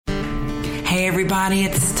Hey everybody,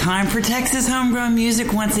 it's time for Texas Homegrown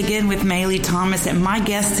Music once again with Maylee Thomas, and my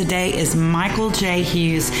guest today is Michael J.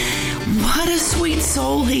 Hughes. What a sweet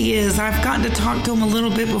soul he is. I've gotten to talk to him a little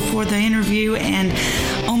bit before the interview, and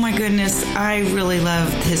oh my goodness, I really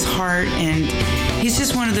loved his heart, and he's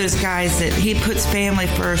just one of those guys that he puts family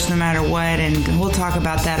first no matter what, and we'll talk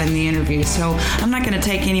about that in the interview. So I'm not going to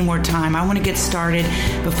take any more time. I want to get started.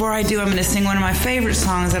 Before I do, I'm going to sing one of my favorite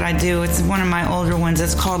songs that I do. It's one of my older ones.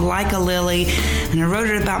 It's called Like a Lily, and I wrote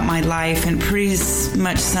it about my life and pretty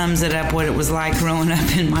much sums it up what it was like growing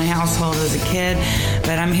up in my household as a kid.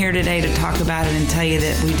 But I'm here today to talk about it and tell you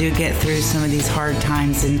that we do get through some of these hard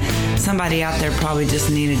times, and somebody out there probably just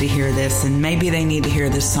needed to hear this, and maybe they need to hear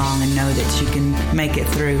this song and know that you can make it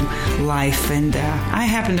through life. And I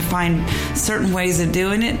happen to find certain ways of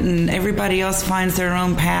doing it, and everybody else finds their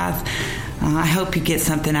own path. I hope you get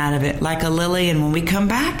something out of it. Like a Lily, and when we come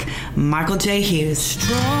back, Michael J. Hughes.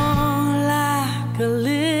 Strong like a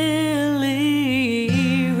lily,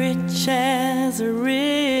 rich as a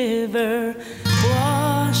river,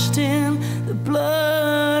 washed in the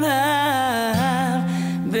blood, I've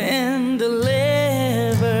been delivered.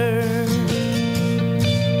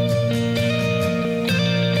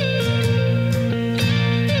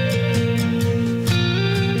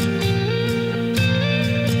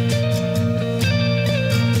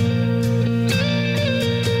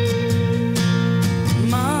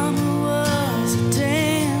 Mama was a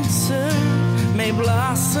dancer, May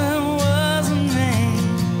Blossom was a name.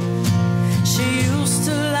 She used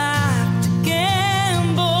to like to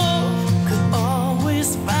gamble, could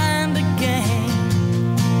always find a game.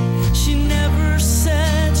 She never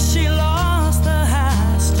said she lost the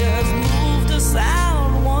house, just moved us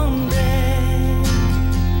out one day.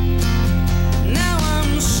 Now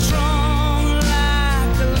I'm strong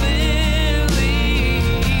like a lily,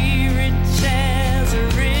 rich as a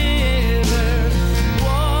river,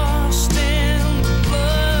 washed in the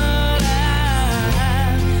blood,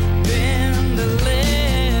 I've been delivered.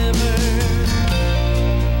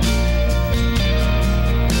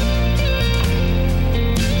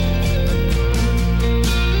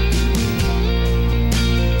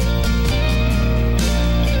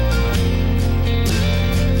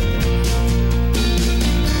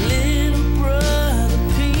 Little brother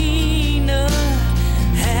Peanut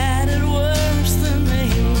had it worse than me.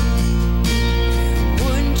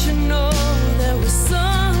 Wouldn't you know there was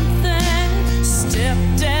something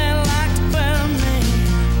stepdad liked about me?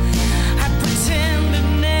 I pretend it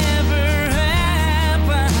never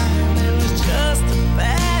happened, it was just a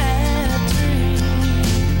bad dream.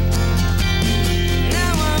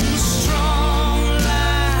 Now I'm strong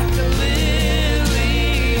like a lily,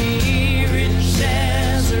 rich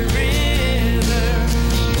as a river,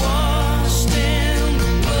 washed in the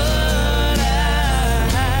blood,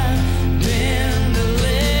 I've been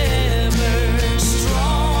delivered.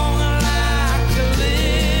 Strong like a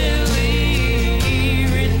lily,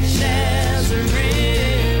 rich as a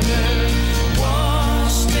river,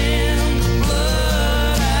 washed in the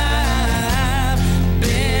blood, I've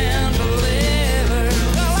been delivered.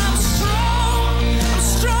 Well, I'm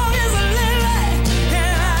strong as a lily,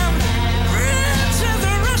 and I'm rich as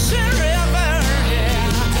a rushing river. Yeah,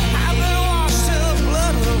 I've been washed in the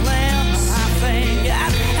blood of the Lamb. I thank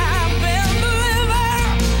God I've been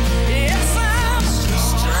delivered. Yes, I'm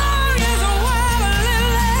strong as a wild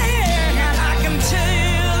lily, and I can tell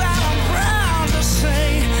you that I'm proud to say,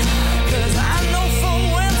 'cause I know from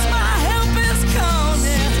whence my help is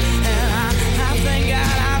coming, and I thank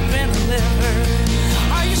God I've been delivered.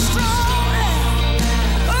 Are you strong?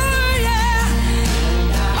 Oh yeah.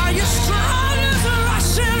 Are you strong as a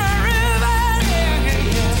rushing river?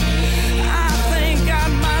 I thank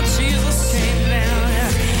God my Jesus came down,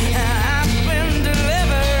 and I've been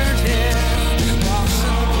delivered. Yeah, washed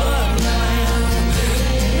in the blood of the Lamb.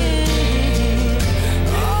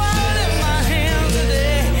 Oh, I lift my hands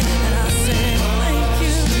today and I say thank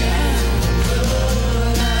you.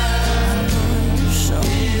 You showed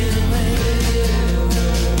me the way.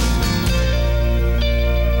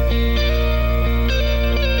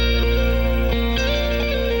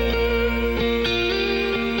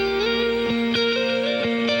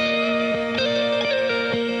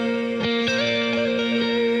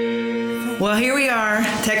 Well, here we are,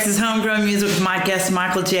 Texas Homegrown Music with my guest,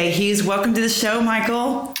 Michael J. Hughes. Welcome to the show,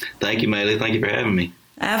 Michael. Thank you, Maylee. Thank you for having me.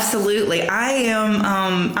 Absolutely.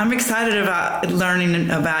 I'm excited about learning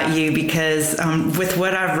about you because with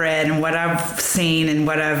what I've read and what I've seen and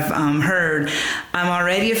what I've heard, I'm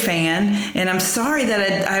already a fan, and I'm sorry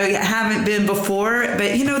that I haven't been before.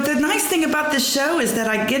 But, you know, the nice thing about this show is that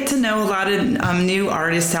I get to know a lot of new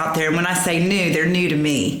artists out there. And when I say new, they're new to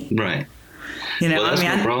me. Right. You know, Well, that's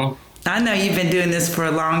no problem. I know you've been doing this for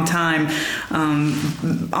a long time,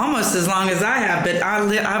 almost as long as I have, but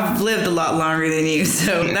I've lived a lot longer than you,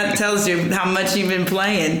 so that tells you how much you've been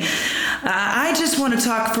playing. I just want to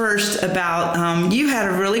talk first about you had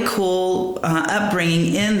a really cool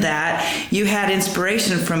upbringing in that you had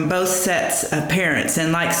inspiration from both sets of parents,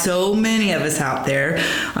 and like so many of us out there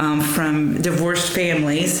from divorced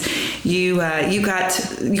families, you got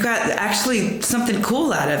actually something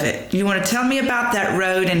cool out of it. You want to tell me about that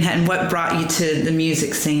road and what brought you to the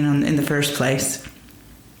music scene in the first place?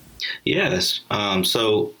 Yes.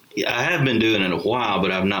 So I have been doing it a while,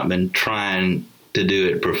 but I've not been trying to do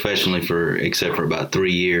it professionally except for about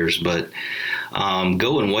 3 years. But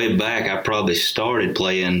going way back, I probably started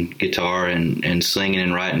playing guitar and singing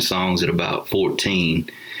and writing songs at about 14.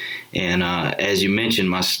 And as you mentioned,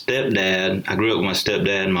 my stepdad, I grew up with my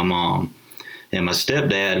stepdad and my mom. And my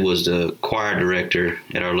stepdad was the choir director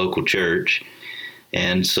at our local church.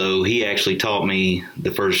 And so he actually taught me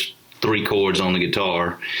the first 3 chords on the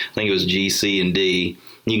guitar. I think it was G, C, and D.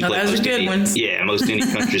 You can play those are good ones. Yeah, most any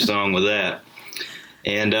country song with that.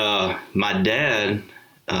 And my dad,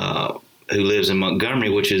 who lives in Montgomery,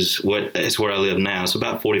 which is it's where I live now. It's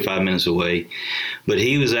about 45 minutes away. But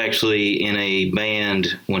he was actually in a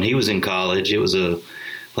band when he was in college. It was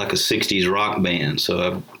like a 60s rock band.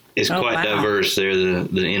 So it's quite diverse there,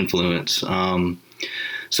 the influence.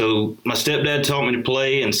 So my stepdad taught me to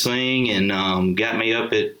play and sing and got me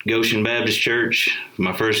up at Goshen Baptist Church,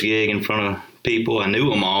 my first gig in front of people. I knew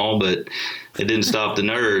them all, but it didn't stop the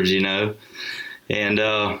nerves, you know. And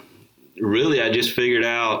really, I just figured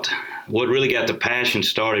out what really got the passion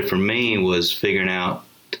started for me was figuring out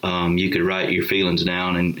you could write your feelings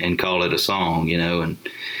down and call it a song, you know. And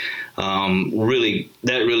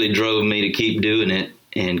that really drove me to keep doing it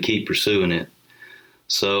and keep pursuing it.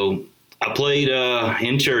 So I played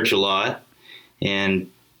in church a lot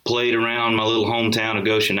and played around my little hometown of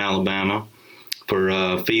Goshen, Alabama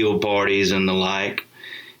for field parties and the like.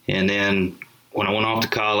 And then when I went off to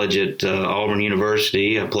college at Auburn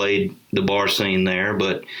University, I played the bar scene there.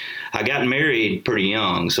 But I got married pretty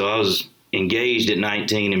young, so I was engaged at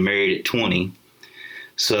 19 and married at 20.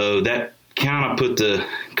 So that kind of put the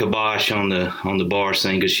kibosh on the bar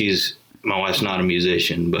scene because my wife's not a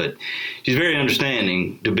musician, but she's very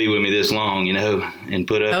understanding to be with me this long, you know, and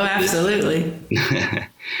put up. Oh, absolutely.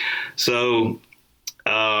 So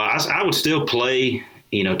I would still play,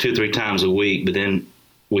 you know, 2 or 3 times a week, but then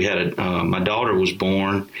we had my daughter was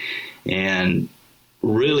born, and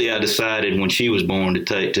really I decided when she was born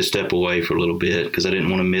to step away for a little bit because I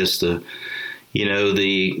didn't want to miss the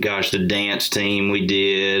dance team we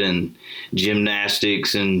did and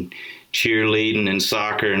gymnastics and cheerleading and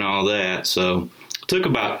soccer and all that. So I took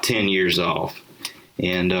about 10 years off.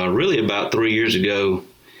 And really about 3 years ago,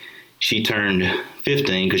 she turned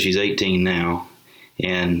 15 because she's 18 now.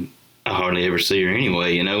 And I hardly ever see her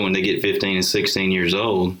anyway, you know, when they get 15 and 16 years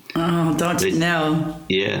old. Oh, don't you know?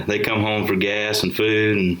 Yeah, they come home for gas and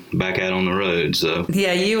food and back out on the road. So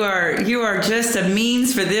yeah, you are just a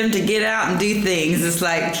means for them to get out and do things. It's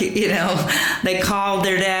like, you know, they call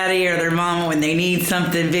their daddy or their mama when they need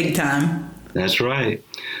something big time. That's right.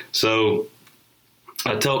 So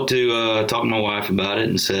I talked to my wife about it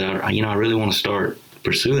and said, I really want to start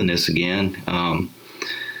pursuing this again.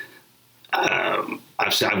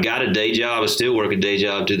 I've got a day job. I still work a day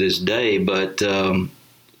job to this day, but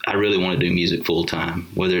I really want to do music full time,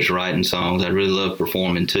 whether it's writing songs. I really love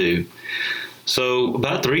performing too. So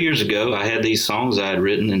about 3 years ago, I had these songs I had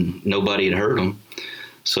written and nobody had heard them.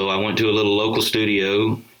 So I went to a little local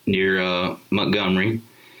studio near Montgomery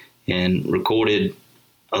and recorded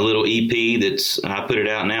a little EP I put it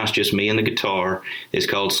out now. It's just me and the guitar. It's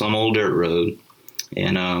called Some Old Dirt Road.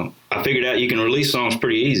 And I figured out you can release songs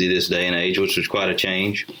pretty easy this day and age, which was quite a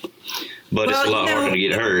change. But it's a lot harder to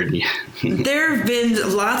get heard. There have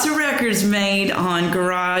been lots of records made on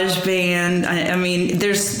GarageBand. I mean,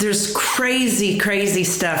 there's crazy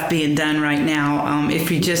stuff being done right now.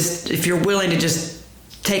 If you're willing to just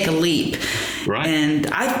take a leap. Right. And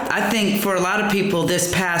I think for a lot of people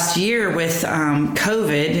this past year with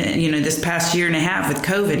COVID, you know, this past year and a half with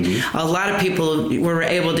COVID, mm-hmm. a lot of people were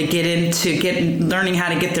able to learning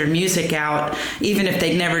how to get their music out, even if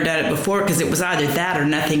they'd never done it before, because it was either that or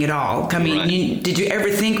nothing at all. I mean, right. Did you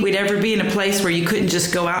ever think we'd ever be in a place where you couldn't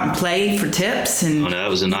just go out and play for tips? And, no, that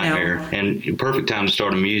was a nightmare. And perfect time to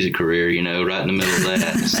start a music career, you know, right in the middle of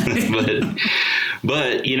that.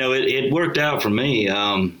 but you know, it worked out for me.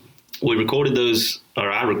 We recorded those,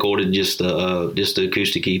 or I recorded just the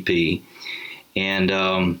acoustic EP,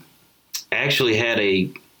 and actually had a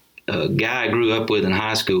guy I grew up with in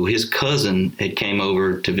high school. His cousin had came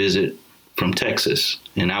over to visit from Texas,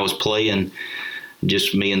 and I was playing,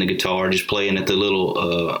 just me and the guitar, just playing at the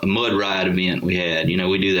little mud ride event we had. You know,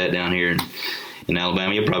 we do that down here in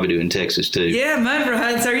Alabama. You'll probably do it in Texas too. Yeah, mud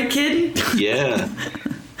rides. Are you kidding? Yeah.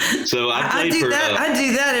 So I played for. I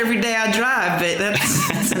do that every day I drive, but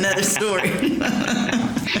that's another story.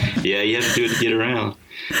 Yeah, you have to do it to get around.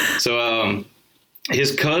 So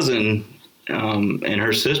his cousin and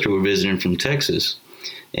her sister were visiting from Texas,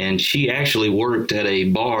 and she actually worked at a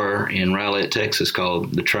bar in Rowlett, Texas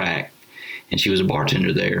called The Track, and she was a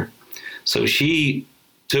bartender there. So she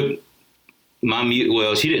took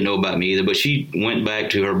well, she didn't know about me either, but she went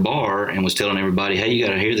back to her bar and was telling everybody, hey, you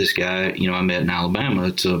got to hear this guy, you know, I met in Alabama.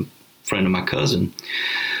 It's a friend of my cousin.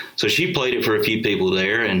 So she played it for a few people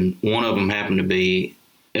there, and one of them happened to be,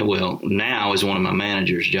 well, now is one of my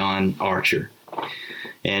managers, John Archer.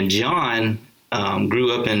 And John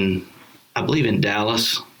grew up I believe in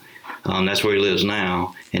Dallas. That's where he lives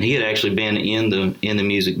now. And he had actually been in the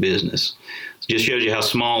music business. Just shows you how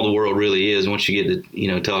small the world really is once you get to, you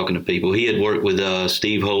know, talking to people. He had worked with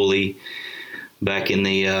Steve Holy back in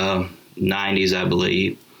the 90s, I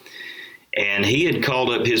believe. And he had called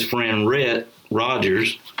up his friend Rhett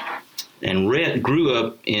Rogers. And Rhett grew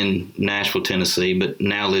up in Nashville, Tennessee, but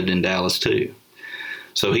now lived in Dallas too.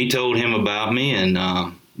 So he told him about me,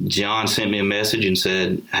 and John sent me a message and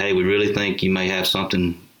said, hey, we really think you may have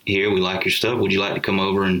something here. We like your stuff. Would you like to come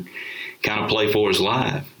over and kind of play for us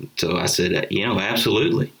live? So I said, you know,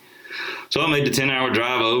 absolutely. So I made the 10-hour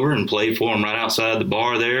drive over and played for him right outside the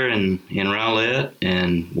bar there in Rowlett,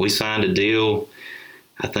 and we signed a deal,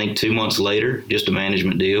 I think 2 months later, just a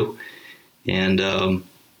management deal, and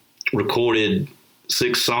recorded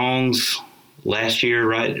 6 songs last year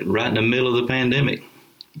right in the middle of the pandemic.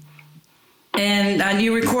 And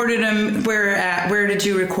you recorded them where did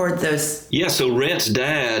you record those? Yeah, so Rhett's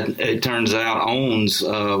dad, it turns out, owns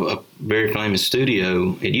a very famous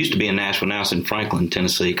studio. It used to be in Nashville, now it's in Franklin,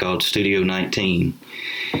 Tennessee, called Studio 19.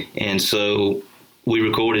 And so we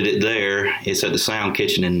recorded it there. It's at the Sound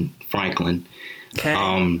Kitchen in Franklin. Okay.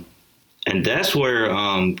 And that's where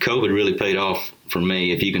COVID really paid off for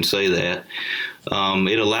me, if you can say that.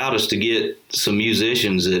 It allowed us to get some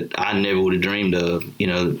musicians that I never would have dreamed of, you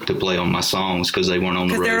know, to play on my songs because they weren't on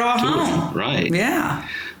the road. Because they're all home. Right. Yeah.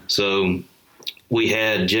 So we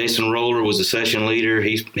had Jason Roller was the session leader.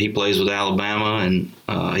 He plays with Alabama, and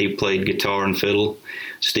he played guitar and fiddle.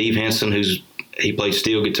 Steve Henson, he played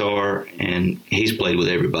steel guitar, and he's played with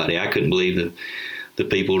everybody. I couldn't believe the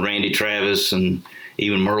people, Randy Travis and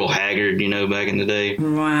even Merle Haggard, you know, back in the day.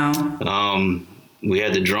 Wow. We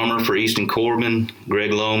had the drummer for Easton Corbin,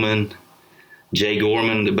 Greg Lohman, Jay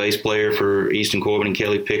Gorman, the bass player for Easton Corbin, and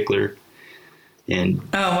Kelly Pickler. And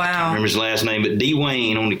oh, wow. I don't remember his last name, but D.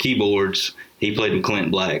 Wayne on the keyboards, he played with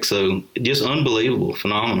Clint Black. So just unbelievable,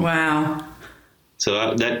 phenomenal. Wow.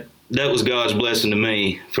 So that was God's blessing to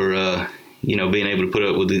me for, you know, being able to put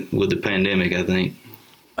up with the pandemic, I think.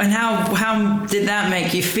 And how did that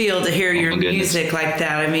make you feel to hear your music like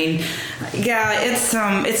that? I mean, yeah, it's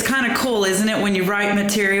kind of cool, isn't it, when you write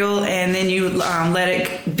material and then you let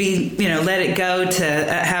it go to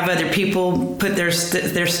have other people put their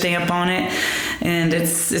stamp on it, and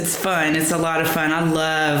it's fun. It's a lot of fun. I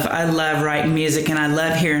love writing music, and I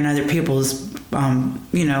love hearing other people's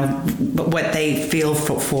what they feel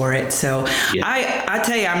for it. So yeah. I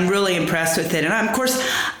tell you, I'm really impressed with it. And of course,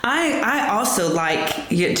 I also like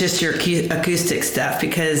just your acoustic stuff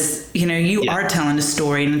because, you know, you are telling a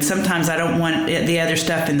story, and sometimes I don't want the other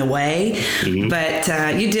stuff in the way, but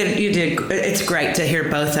you did. It's great to hear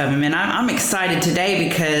both of them. And I'm excited today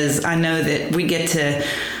because I know that we get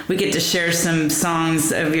to share some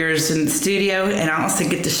songs of yours in the studio, and I also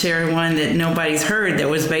get to share one that nobody's heard that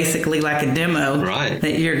was basically like a demo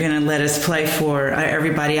that you're going to let us play for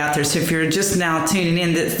everybody out there. So if you're just now tuning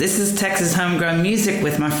in, this is Texas Homegrown Music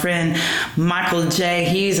with my friend Michael J.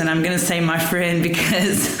 Hughes, and I'm going to say my friend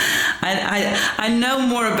because I know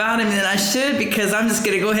more about him than I should, because I'm just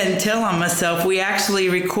going to go ahead and tell on myself. We actually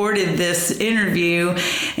recorded this interview,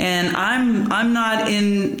 and I'm not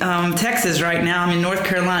in Texas right now. I'm in North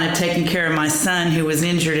Carolina taking care of my son who was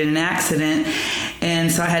injured in an accident,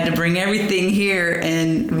 and so I had to bring everything here.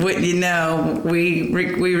 And what you know, we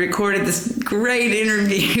recorded this great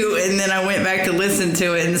interview, and then I went back to listen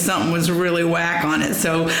to it, and something was really whack on it.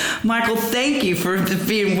 So, Michael, thank you for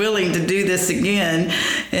being willing to do this again.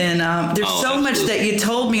 And there's so much that you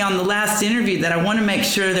told me on the last interview that I want to make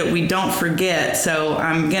sure that we don't forget. So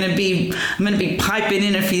I'm going to be piping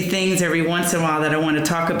in a few things every once in a while that I want to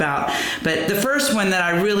talk about. But the first one that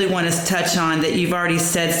I really want to touch on that you've already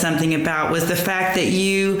said something about was the fact that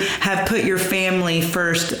you have put your family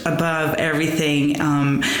first above everything.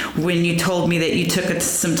 When you told me that you took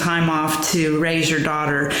some time off to raise your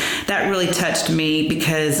daughter, that really touched me,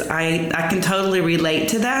 because I can totally relate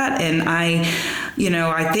to that. And I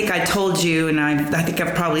think I told you, and I think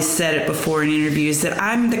I've probably said it before in interviews, that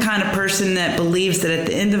I'm the kind of person that believes that at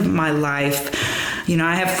the end of my life,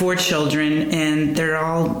 I have 4 children, and they're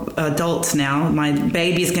all adults now. My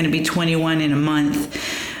baby's going to be 21 in a month.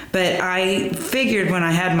 But I figured when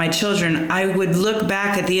I had my children, I would look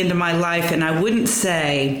back at the end of my life and I wouldn't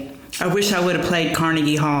say, I wish I would have played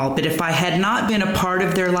Carnegie Hall. But if I had not been a part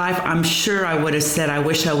of their life, I'm sure I would have said, I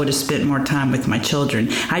wish I would have spent more time with my children.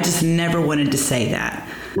 I just never wanted to say that.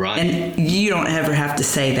 Right. And you don't ever have to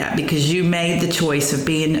say that, because you made the choice of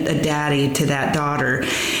being a daddy to that daughter.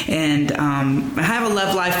 And I have a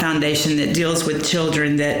Love Life Foundation that deals with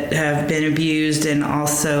children that have been abused, and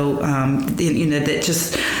also, that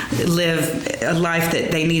just live a life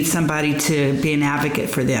that they need somebody to be an advocate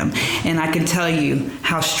for them. And I can tell you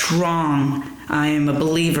how strong I am a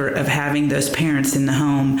believer of having those parents in the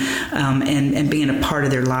home, and being a part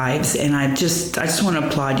of their lives. And I just want to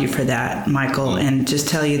applaud you for that, Michael, and just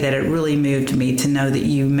tell you that it really moved me to know that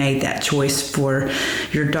you made that choice for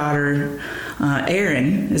your daughter,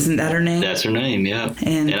 Erin. Isn't that her name? That's her name, yeah.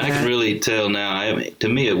 And I can really tell now. To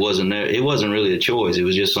me, it wasn't really a choice. It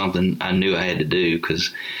was just something I knew I had to do,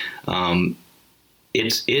 because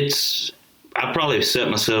I probably set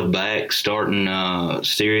myself back starting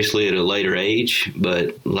seriously at a later age.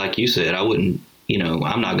 But like you said, I wouldn't,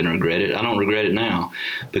 I'm not going to regret it. I don't regret it now,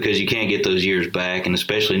 because you can't get those years back. And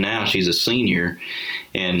especially now she's a senior,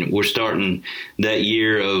 and we're starting that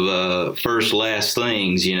year of first, last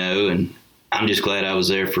things, and I'm just glad I was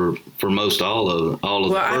there for most all of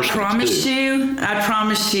the first ones too. I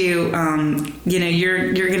promise you,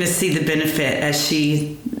 you're going to see the benefit as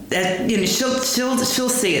she'll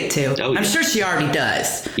see it too. Oh, yeah. I'm sure she already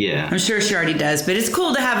does. Yeah. I'm sure she already does. But it's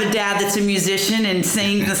cool to have a dad that's a musician and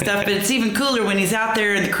sings and stuff. But it's even cooler when he's out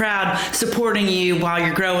there in the crowd supporting you while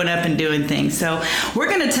you're growing up and doing things. So we're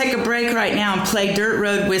going to take a break right now and play Dirt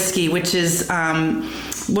Road Whiskey, which is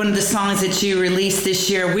one of the songs that you released this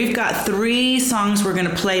year. We've got 3 songs we're going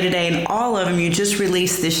to play today, and all of them you just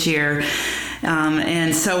released this year.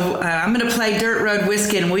 And so I'm going to play Dirt Road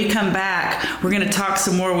Whiskey, and when we come back, we're going to talk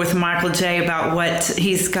some more with Michael J. about what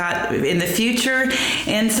he's got in the future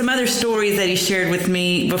and some other stories that he shared with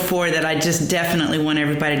me before that I just definitely want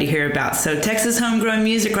everybody to hear about. So Texas Homegrown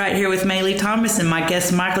Music right here with Maylee Thomas and my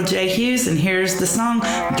guest Michael J. Hughes, and here's the song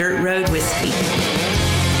Dirt Road Whiskey.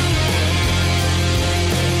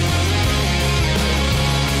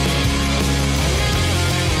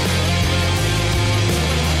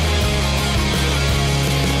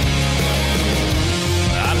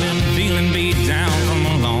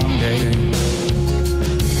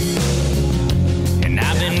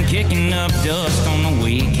 Kicking up dust on the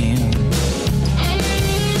weekend.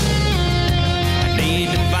 I need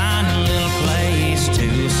to find a little place to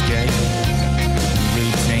escape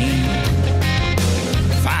routine,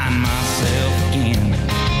 find myself again.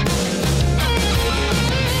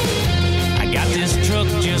 I got this truck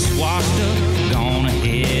just washed up, gonna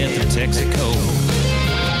head to Texaco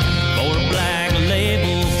for a black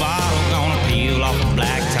label bottle, gonna peel off a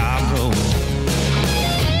blacktop road.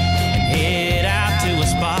 A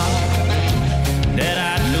spot that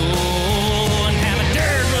I know and have a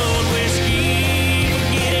dirt road whiskey.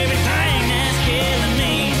 Forget everything that's killing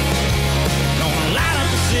me. Gonna light up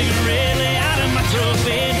a cigarette, lay out in my truck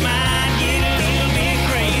bed, might get a little bit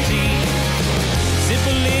crazy. Sip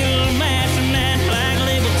a little mash from that black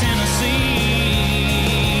label Tennessee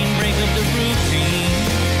and break up the routine.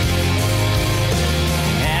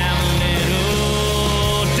 Have a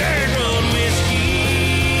little dirt road whiskey.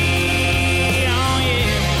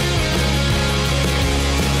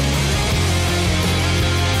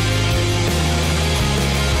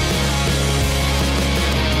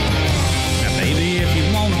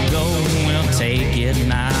 Take it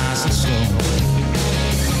nice and slow.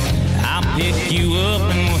 I'll pick you up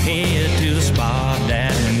and we'll head to the spot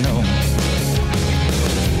that we know.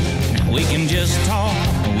 Now we can just talk,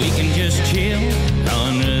 we can just chill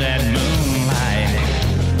under that moonlight.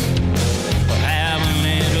 We'll have a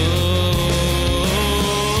little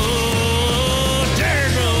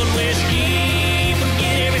dirt road whiskey.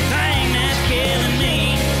 Forget everything that's killing me.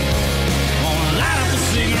 Wanna light up a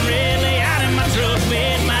cigarette, lay out in my truck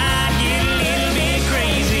bed.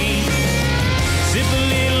 Sip a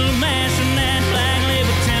little mash from that black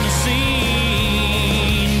label Tennessee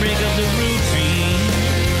and break up the routine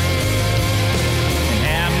and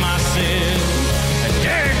have myself a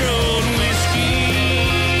dirt road whiskey.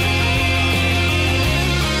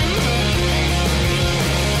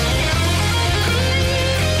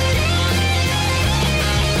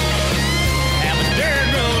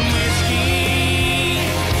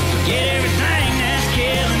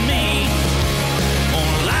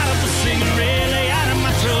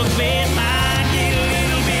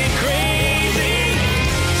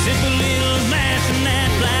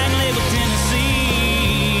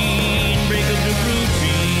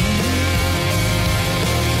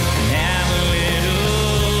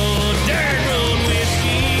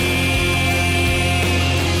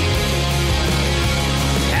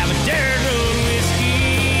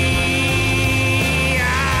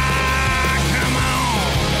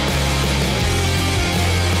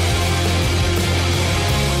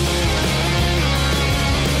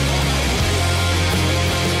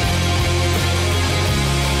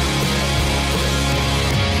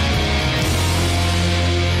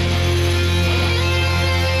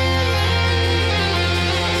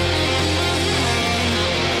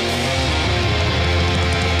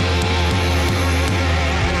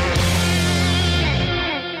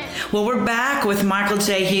 Well, we're back with Michael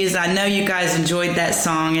J. Hughes. I know you guys enjoyed that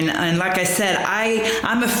song, and like I said,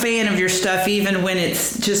 I'm a fan of your stuff, even when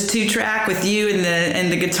it's just 2-track with you and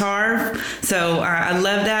the guitar. So I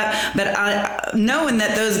love that. But knowing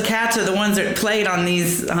that those cats are the ones that played on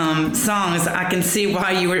these songs, I can see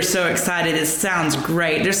why you were so excited. It sounds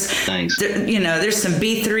great. Thanks. There's some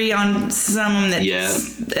B3 on some of them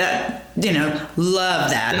that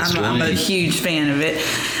love that. I'm a huge fan of it.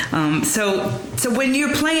 So when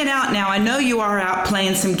you're playing out now, I know you are out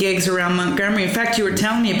playing some gigs around Montgomery. In fact, you were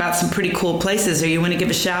telling me about some pretty cool places. Are you want to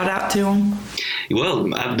give a shout out to them?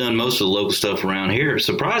 Well, I've done most of the local stuff around here.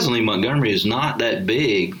 Surprisingly, Montgomery is not that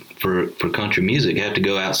big for country music. I have to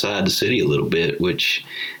go outside the city a little bit, which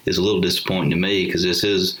is a little disappointing to me because this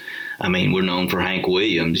is, we're known for Hank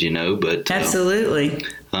Williams, but absolutely.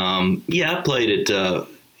 I played at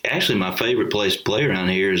actually my favorite place to play around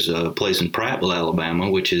here is a place in Prattville,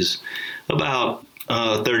 Alabama, which is about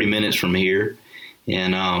 30 minutes from here.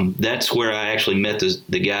 And that's where I actually met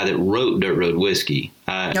the guy that wrote Dirt Road Whiskey.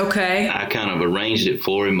 I kind of arranged it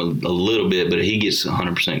for him a little bit, but he gets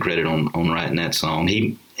 100% credit on writing that song.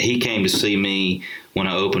 He came to see me when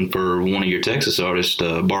I opened for one of your Texas artists,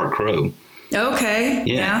 Bart Crow. Okay.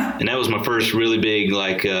 Yeah. And that was my first really big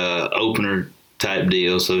opener type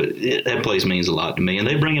deal. So that place means a lot to me, and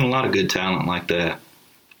they bring in a lot of good talent like that.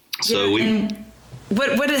 So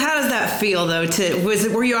how does that feel though?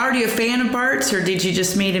 Were you already a fan of Bart's, or did you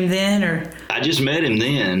just meet him then? Or I just met him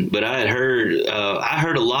then, but I had heard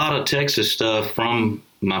a lot of Texas stuff from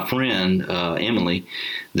my friend Emily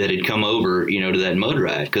that had come over, to that mud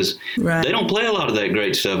ride, because they don't play a lot of that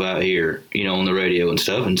great stuff out here, on the radio and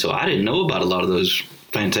stuff, and so I didn't know about a lot of those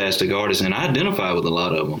fantastic artists, and I identify with a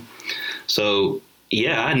lot of them. So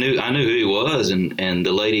I knew who he was, and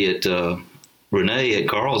the lady at Renee at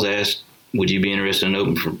Carl's asked, would you be interested in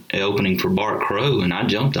opening for Bart Crow? And I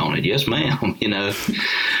jumped on it. Yes, ma'am. And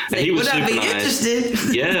he was super nice.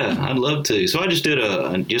 Interested? Yeah, I'd love to. So I just did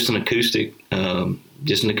an acoustic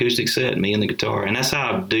set, me and the guitar, and that's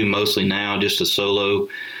how I do mostly now. Just a solo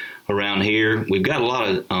around here. We've got a lot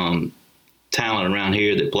of talent around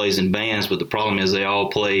here that plays in bands, but the problem is they all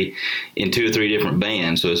play in 2 or 3 different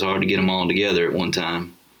bands, so it's hard to get them all together at one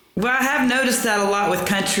time. Well, I have noticed that a lot with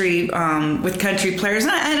country players.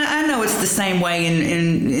 And I know it's the same way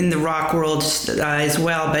in the rock world as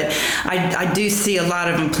well, but I do see a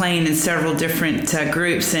lot of them playing in several different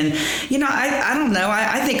groups. And, I don't know.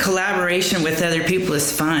 I think collaboration with other people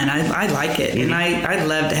is fun. I like it. Mm-hmm. And I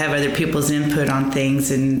love to have other people's input on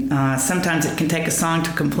things. And sometimes it can take a song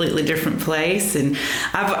to a completely different place. And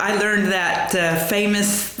I learned that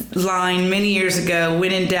famous line many years ago,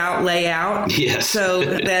 when in doubt, lay out. Yes. So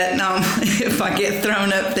that if I get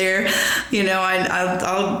thrown up there,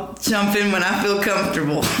 I'll jump in when I feel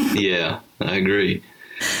comfortable. Yeah, I agree.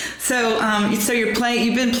 So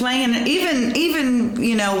you've been playing even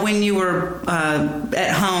when you were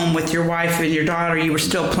at home with your wife and your daughter, you were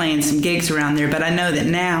still playing some gigs around there. But I know that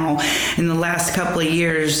now, in the last couple of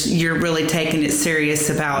years, you're really taking it serious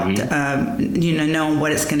about knowing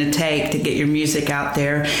what it's going to take to get your music out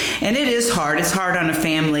there. And it is hard. It's hard on a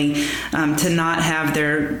family to not have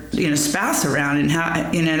their spouse around, and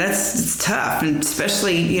how it's tough, and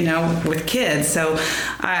especially with kids. So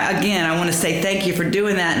I want to say thank you for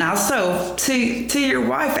doing that, and also to your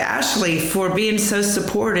wife Ashley for being so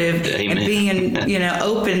supportive. Amen. And being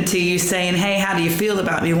open to you saying, hey, how do you feel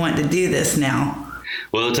about me wanting to do this now?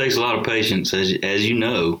 Well, it takes a lot of patience, as you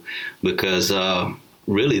know, because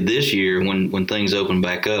really this year when things opened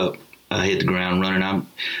back up, I hit the ground running.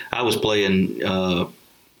 I was playing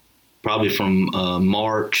probably from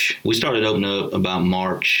March. We started opening up about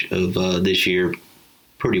March of this year,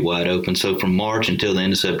 pretty wide open. So from March until the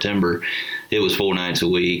end of September, it was 4 nights a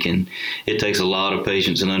week, and it takes a lot of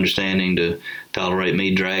patience and understanding to tolerate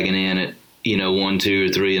me dragging in at 1, 2, or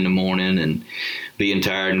 3 in the morning and being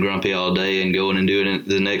tired and grumpy all day and going and doing it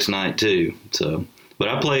the next night too. So, but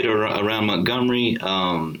I played around Montgomery,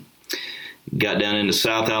 got down into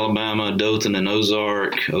South Alabama, Dothan and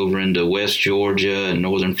Ozark, over into West Georgia and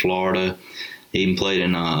Northern Florida. Even played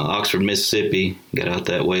in Oxford, Mississippi, got out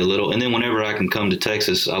that way a little. And then whenever I can come to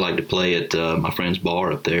Texas, I like to play at my friend's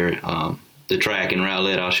bar up there. The Track in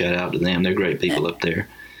Rowlett, I'll shout out to them. They're great people up there.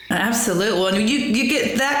 Absolutely. Well, you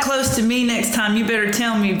get that close to me next time, you better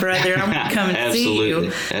tell me, brother. I'm going to come and see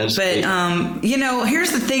you. Absolutely. But,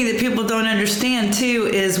 here's the thing that people don't understand, too,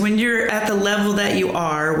 is when you're at the level that you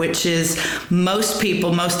are, which is most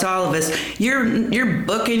all of us, you're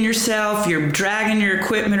booking yourself, you're dragging your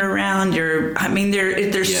equipment around,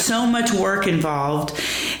 there's so much work involved.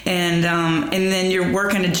 and then you're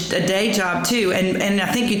working a day job too. And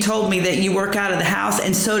I think you told me that you work out of the house,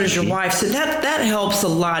 and so does your wife. So that helps a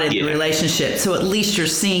lot in the relationship. So at least you're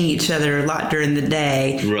seeing each other a lot during the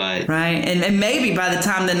day. Right. And maybe by the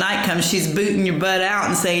time the night comes, she's booting your butt out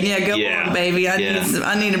and saying, go on, baby.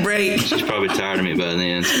 I need a break. She's probably tired of me by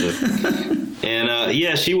then. So.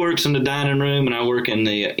 And she works in the dining room, and I work in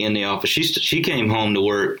the office. She came home to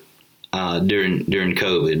work during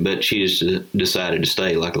COVID, but she just decided to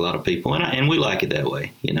stay, like a lot of people, and we like it that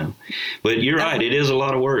way, But you're right, it is a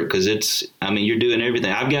lot of work because you're doing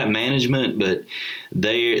everything. I've got management, but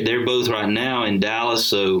they're both right now in Dallas,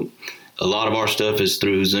 so a lot of our stuff is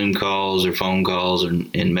through Zoom calls or phone calls or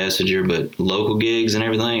in Messenger. But local gigs and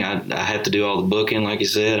everything, I have to do all the booking, like you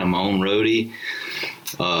said. I'm my own roadie.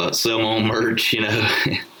 Sell my own merch, You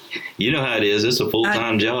know how it is. It's a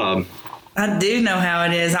full-time job. I do know how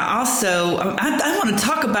it is. I want to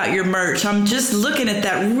talk about your merch. I'm just looking at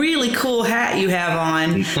that really cool hat you have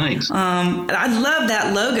on. Thanks. I love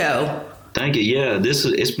that logo. Thank you. Yeah,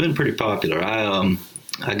 it's been pretty popular.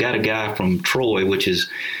 I got a guy from Troy, which is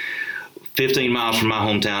 15 miles from my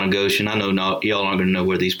hometown of Goshen. I know y'all aren't going to know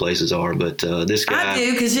where these places are, but this guy... I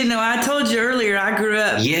do, because, I told you earlier, I grew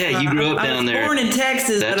up... Yeah, you grew up down there. I was born in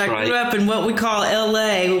Texas, but I grew up in what we call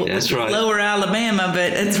L.A., That's right. Lower Alabama,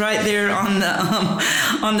 but it's right there on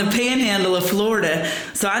the panhandle of Florida.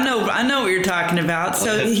 So I know what you're talking about.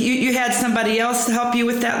 So you had somebody else to help you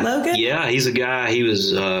with that logo? Yeah, he's a guy. He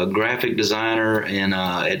was a graphic designer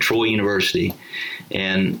at Troy University,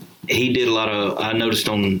 and he did a lot of... I noticed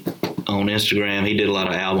on Instagram, he did a lot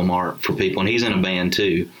of album art for people, and he's in a band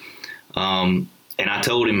too. And I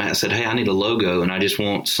told him, I said, hey, I need a logo, and I just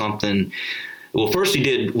want something. Well, first he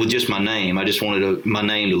did with just my name. I just wanted my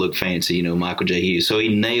name to look fancy, Michael J. Hughes. So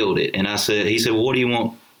he nailed it. And he said, well, what do you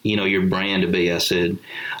want, your brand to be? I said,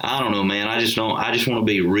 I don't know, man. I just want to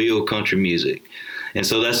be real country music. And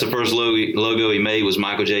so that's the first logo he made was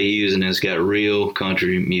Michael J. Hughes, and it's got real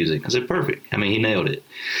country music. I said, perfect. He nailed it.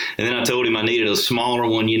 And then I told him I needed a smaller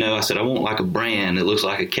one. I said, I want like a brand that looks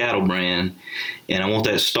like a cattle brand, and I want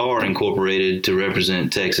that star incorporated to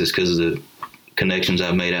represent Texas because of the connections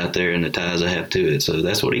I've made out there and the ties I have to it. So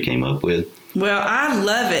that's what he came up with. Well, I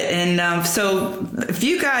love it. And so if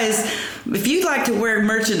you'd like to wear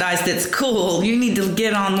merchandise that's cool, you need to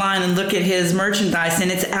get online and look at his merchandise.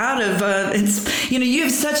 And it's out of, you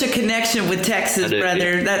have such a connection with Texas,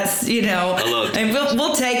 brother. Yeah. That's, I love it. And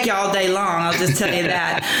we'll take you all day long. I'll just tell you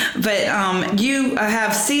that. But you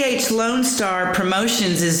have CH Lone Star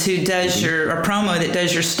Promotions is who does a promo that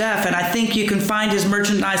does your stuff. And I think you can find his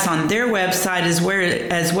merchandise on their website as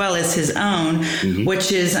well as his own,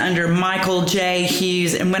 which is under Michael J.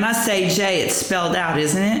 Hughes. And when I say J, it's spelled out,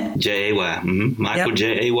 isn't it? J-A-Y. Michael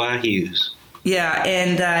J-A-Y Hughes. Yeah,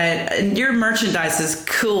 and your merchandise is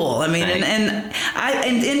cool. And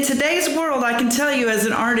in today's world, I can tell you as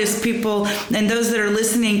an artist, people and those that are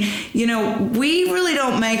listening, we really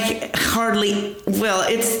don't make hardly. Well,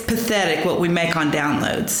 it's pathetic what we make on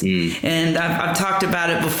downloads. And I've talked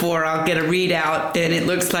about it before. I'll get a readout, and it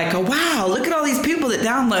looks like, oh wow, look at all these people that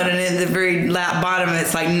downloaded it. At the very bottom,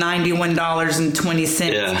 it's like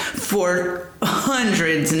 $91.20 for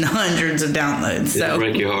hundreds and hundreds of downloads. So it'll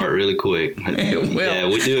break your heart really quick. It will. Yeah,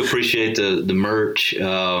 we do appreciate the merch.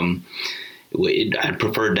 I'd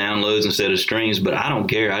prefer downloads instead of streams, but I don't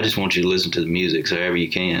care. I just want you to listen to the music however you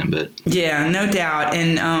can. But yeah, no doubt.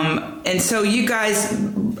 And so you guys,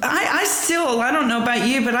 I don't know about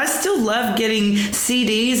you, but I still love getting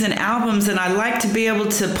CDs and albums, and I like to be able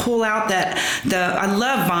to pull out I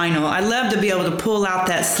love vinyl. I love to be able to pull out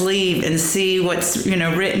that sleeve and see what's,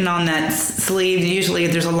 written on that sleeve. Usually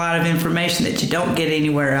there's a lot of information that you don't get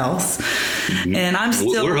anywhere else. And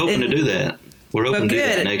we're hoping to do that. We're hoping to do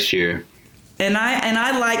that next year. And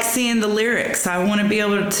I like seeing the lyrics. I want to be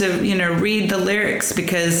able to, read the lyrics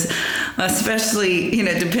because especially,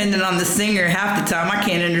 depending on the singer, half the time I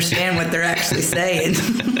can't understand what they're actually saying.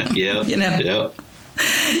 Yeah. Yeah.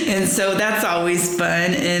 And so that's always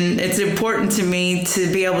fun. And it's important to me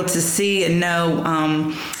to be able to see and know,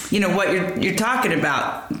 what you're talking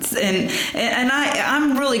about. And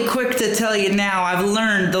I'm really quick to tell you now, I've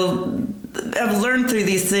learned through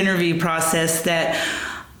this interview process that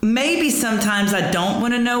maybe sometimes I don't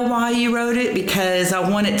want to know why you wrote it because I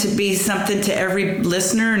want it to be something to every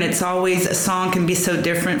listener, and it's always a song can be so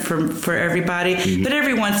different for everybody. But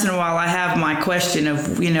every once in a while I have my question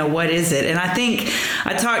of, what is it? And I think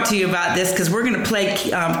I talked to you about this because we're going to play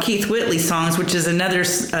Keith Whitley songs, which is another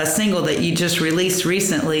single that you just released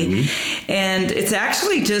recently. And it's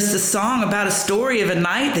actually just a song about a story of a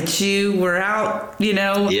night that you were out,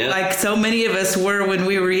 like so many of us were when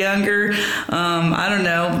we were younger. I don't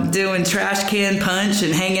know, doing trash can punch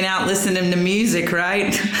and hanging out listening to music,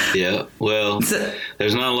 right? Yeah, well,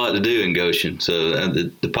 there's not a lot to do in Goshen. So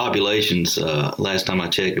the population's, last time I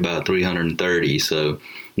checked, about 330. So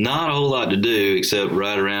not a whole lot to do except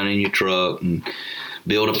ride around in your truck and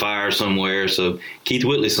build a fire somewhere. So Keith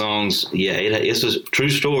Whitley songs, yeah, it's a true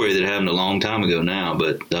story that happened a long time ago now,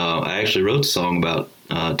 but I actually wrote the song about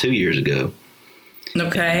 2 years ago.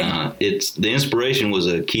 Okay. The inspiration was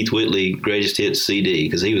a Keith Whitley Greatest Hits CD,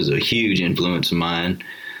 because he was a huge influence of mine,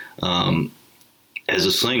 as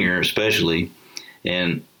a singer especially.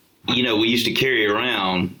 And, we used to carry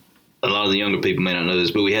around, a lot of the younger people may not know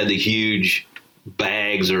this, but we had the huge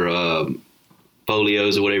bags or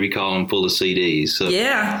folios or whatever you call them full of CDs. So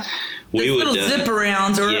yeah. We would little zip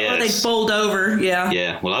arounds, or they fold over. Yeah.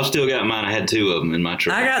 Yeah. Well, I've still got mine. I had 2 of them in my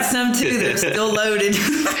truck. I got some too. They're still loaded.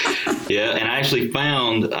 Yeah, and I actually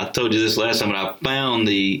found, I told you this last time, but I found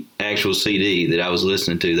the actual CD that I was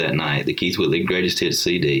listening to that night, the Keith Whitley Greatest Hits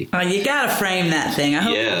CD. Oh, you got to frame that thing. I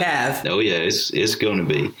hope you have. Oh, yeah, it's going to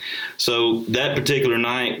be. So that particular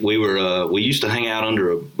night, we used to hang out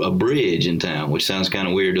under a bridge in town, which sounds kind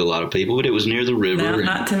of weird to a lot of people, but it was near the river. No,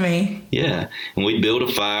 not to me. Yeah, and we'd build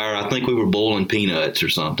a fire. I think we were boiling peanuts or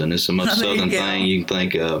something. It's the most southern thing you can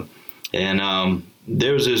think of. And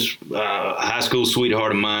there was this high school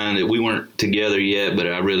sweetheart of mine that we weren't together yet, but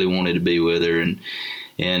I really wanted to be with her.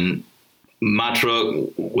 And my truck,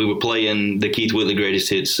 we were playing the Keith Whitley Greatest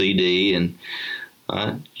Hits CD, and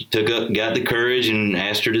I got the courage and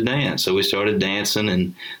asked her to dance. So we started dancing,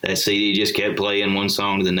 and that CD just kept playing one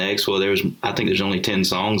song to the next. Well, I think there's only 10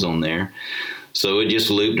 songs on there. So it just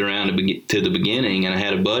looped around to the beginning, and I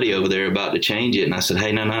had a buddy over there about to change it, and I said,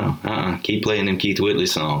 hey, no, keep playing them Keith Whitley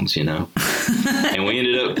songs, And we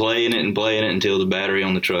ended up playing it until the battery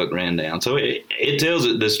on the truck ran down. So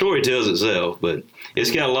the story tells itself, but it's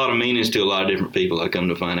got a lot of meanings to a lot of different people, I come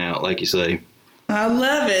to find out, like you say. I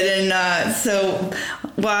love it. And I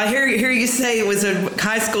hear you say it was a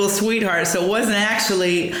high school sweetheart, so it wasn't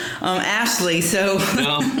actually Ashley. So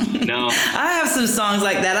No. I have some songs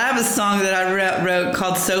like that. I have a song that I wrote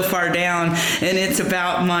called So Far Down, and it's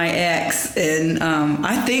about my ex. And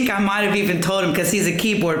I think I might have even told him, because he's a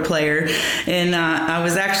keyboard player. And I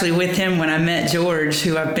was actually with him when I met George,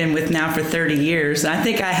 who I've been with now for 30 years. I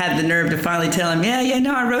think I had the nerve to finally tell him,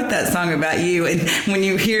 I wrote that song about you. And when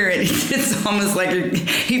you hear it, it's almost like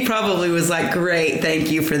he probably was like, great,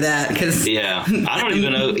 thank you for that. Cause I don't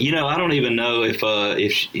even know. I don't even know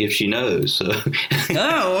if she knows. So.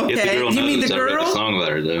 Oh, okay. If the girl knows, you mean the girl? I wrote a song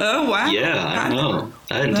about her, though. Oh, wow. Yeah, I know.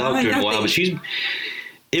 I hadn't talked to her in a while, but it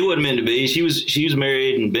wasn't meant to be. She was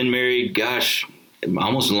married and been married, gosh,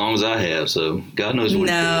 almost as long as I have. So God knows what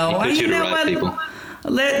he puts you to the right people.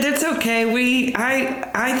 That's okay.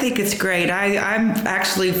 I think it's great. I'm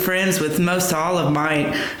actually friends with most all of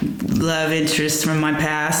my love interests from my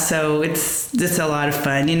past, so it's a lot of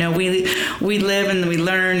fun. We live and we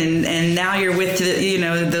learn, and now you're with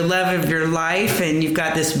the love of your life, and you've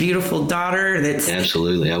got this beautiful daughter that's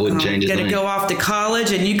absolutely. I wouldn't change it. Going to go off to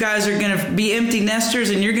college, and you guys are going to be empty nesters,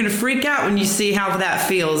 and you're going to freak out when you see how that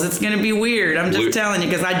feels. It's going to be weird. I'm just telling you,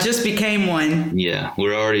 because I just became one. Yeah,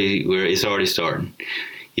 it's already starting.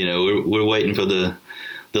 We're waiting for the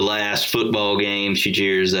last football game she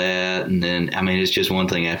cheers at, and then it's just one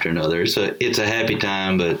thing after another. It's a happy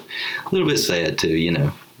time, but a little bit sad too.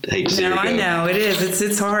 Hate to see her go. I know it is.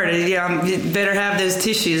 It's hard. You better have those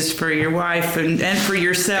tissues for your wife and for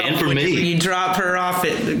yourself, and for me. When you drop her off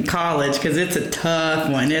at college, because it's a tough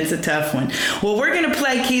one. It's a tough one. Well, we're going to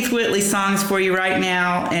play Keith Whitley songs for you right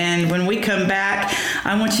now, and when we come back,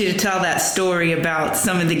 I want you to tell that story about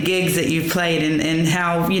some of the gigs that you've played and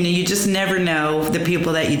how you just never know the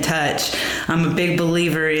people that you touch. I'm a big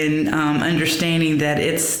believer in understanding that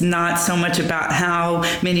it's not so much about how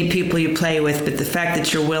many people you play with, but the fact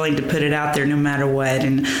that you're willing to put it out there no matter what.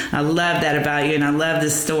 And I love that about you, and I love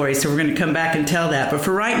this story. So we're going to come back and tell that. But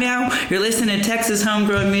for right now, you're listening to Texas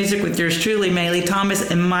Homegrown Music with yours truly, Maylee Thomas,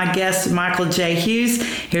 and my guest, Michael J. Hughes.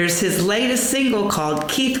 Here's his latest single called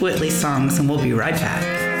Keith Whitley Songs, and we'll be right back.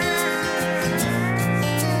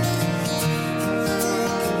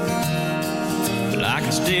 But I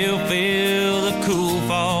can still feel the cool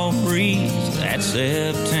fall breeze that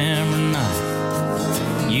September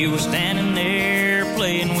night. You were standing there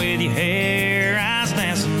playing with your hair, eyes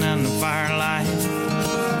dancing under the firelight. With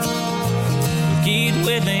Keith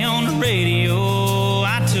Whitley on the radio,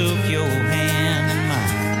 I took your hand in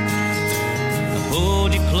mine. I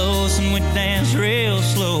pulled you close and we danced real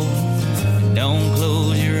slow. Don't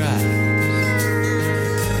close your eyes.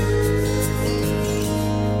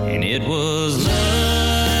 And it was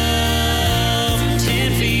love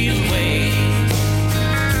 10 feet away.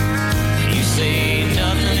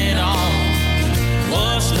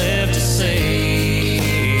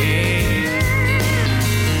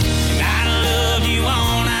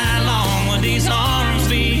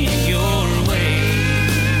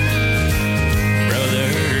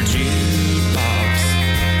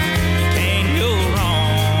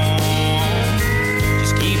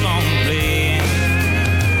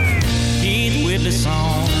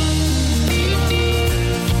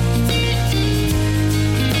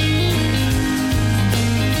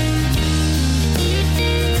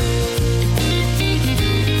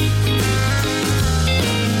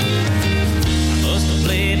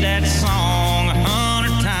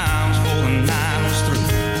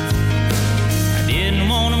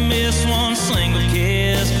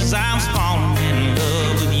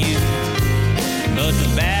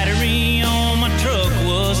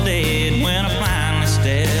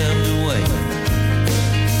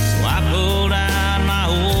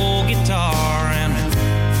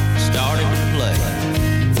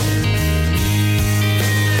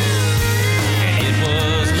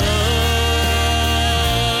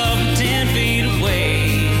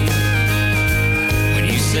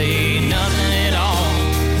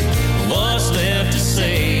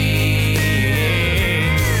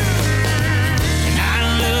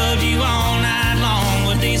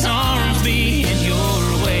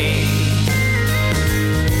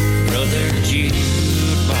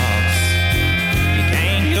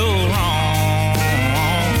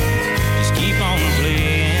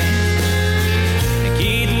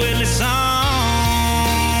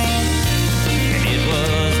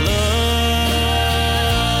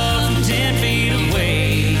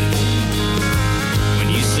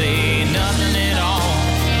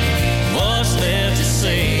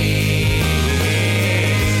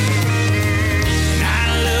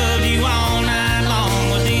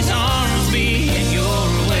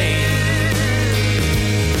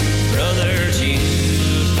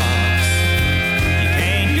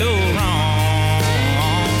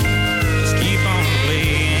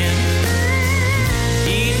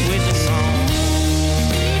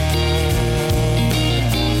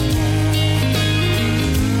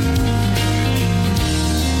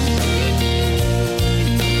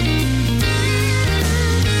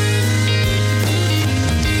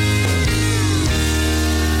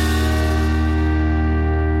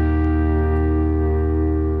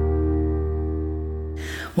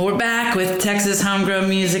 We're back with Texas Homegrown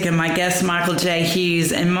Music and my guest Michael J.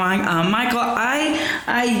 Hughes. And Michael,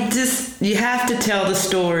 I just, you have to tell the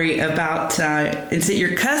story about, is it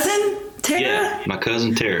your cousin, Tara? Yeah, my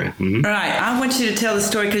cousin Tara. Mm-hmm. All right, I want you to tell the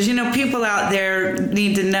story because, you know, people out there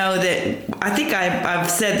need to know that, I think I've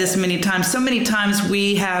said this many times, so many times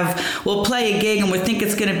we'll play a gig and we think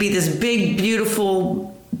it's going to be this big,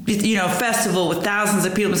 beautiful, you know, festival with thousands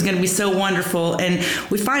of people is going to be so wonderful, and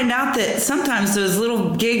we find out that sometimes those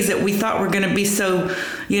little gigs that we thought were going to be so,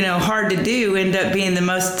 you know, hard to do end up being the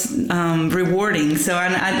most rewarding. So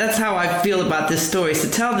that's how I feel about this story. So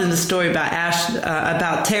tell them the story about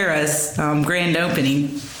about Tara's grand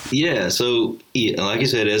opening. Yeah, so like you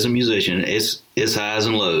said, as a musician, it's highs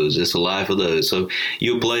and lows. It's a life of those. So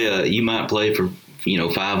you might play for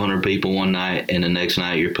 500 people one night, and the next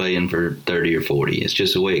night you're playing for 30 or 40. It's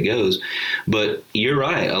just the way it goes. But you're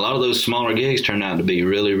right. A lot of those smaller gigs turned out to be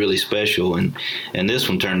really, really special, and this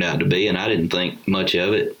one turned out to be, and I didn't think much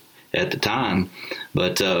of it at the time.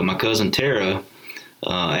 But my cousin Tara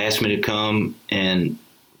asked me to come and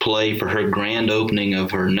play for her grand opening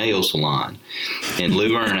of her nail salon in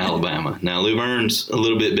Luverne, Alabama. Now, Luverne's a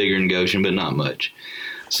little bit bigger than Goshen, but not much.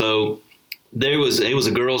 So it was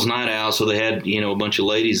a girls' night out, so they had, a bunch of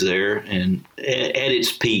ladies there, and at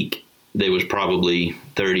its peak, there was probably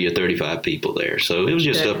 30 or 35 people there. So it was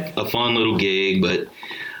just a fun little gig, but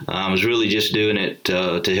I was really just doing it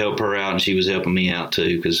to help her out, and she was helping me out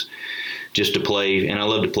too, because just to play, and I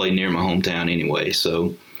love to play near my hometown anyway.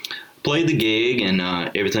 So played the gig, and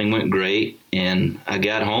everything went great, and I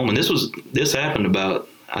got home, and this happened about,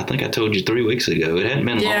 I think I told you 3 weeks ago. It hadn't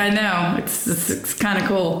been long. Yeah, I know. It's kind of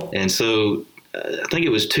cool. And so I think it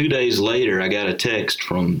was 2 days later, I got a text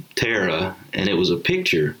from Tara, and it was a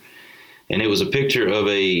picture. And it was a picture of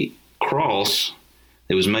a cross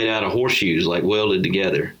that was made out of horseshoes, like welded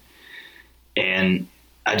together. And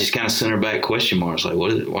I just kind of sent her back question marks, like,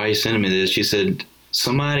 why are you sending me this? She said,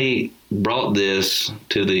 somebody brought this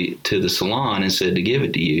to the salon and said to give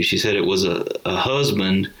it to you. She said it was a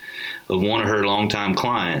husband of one of her longtime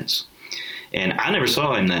clients. And I never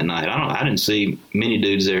saw him that night. I didn't see many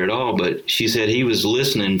dudes there at all, but she said he was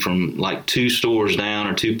listening from like 2 stores down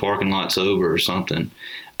or 2 parking lots over or something.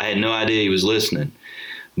 I had no idea he was listening,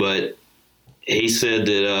 but he said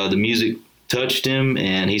that the music touched him,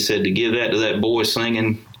 and he said to give that to that boy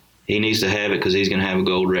singing. He needs to have it because he's going to have a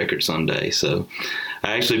gold record someday. So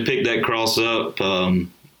I actually picked that cross up a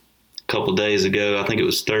couple days ago. I think it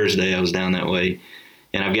was Thursday. I was down that way.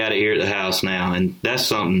 And I've got it here at the house now, and that's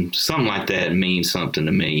something like that means something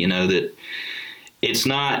to me, that it's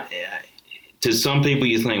not, to some people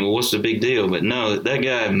you think, well, what's the big deal? But no, that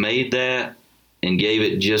guy made that and gave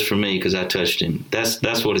it just for me because I touched him.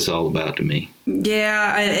 That's what it's all about to me.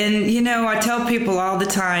 Yeah, and I tell people all the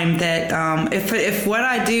time that if what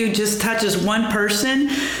I do just touches one person,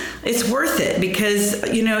 it's worth it, because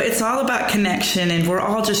it's all about connection, and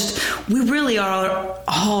we really are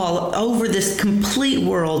all over this complete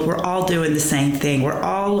world. We're all doing the same thing. We're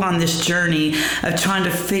all on this journey of trying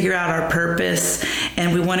to figure out our purpose,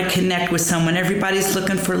 and we want to connect with someone. Everybody's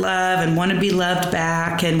looking for love and want to be loved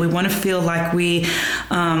back, and we want to feel like we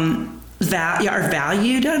are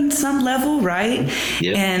valued on some level, right?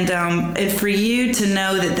 Yep. And for you to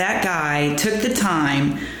know that guy took the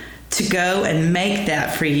time to go and make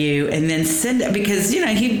that for you and then send it, because he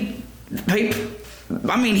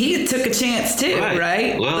took a chance too,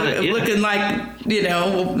 right? Well, yeah. Looking like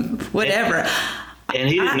whatever. And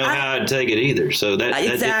he didn't know how I'd take it either, so that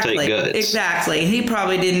did take guts. Exactly. He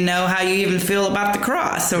probably didn't know how you even feel about the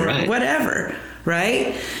cross or whatever.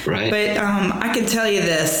 Right? Right. But I can tell you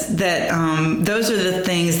this, that those are the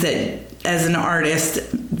things that, as an artist,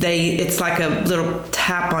 it's like a little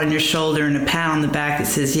tap on your shoulder and a pat on the back that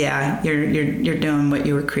says, yeah, you're doing what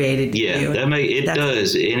you were created to do. Yeah, it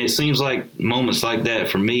does. And it seems like moments like that,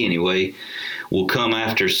 for me anyway, will come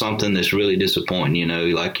after something that's really disappointing,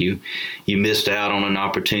 like you missed out on an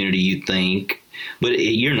opportunity, you think. But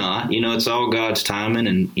you're not, it's all God's timing,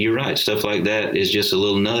 and you're right. Stuff like that is just a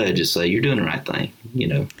little nudge to say you're doing the right thing,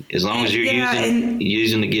 as long as you're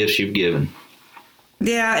using the gifts you've given.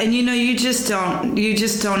 Yeah, and you just don't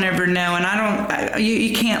ever know, and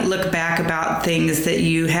you can't look back about things that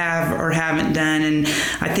you have or haven't done. And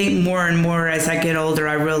I think more and more as I get older,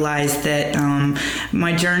 I realize that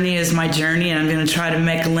my journey is my journey, and I'm going to try to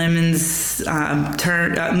make lemons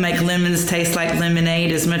taste like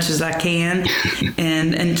lemonade as much as I can,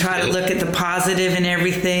 and try to look at the positive in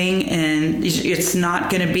everything. And you're not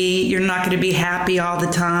going to be happy all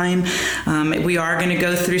the time. We are going to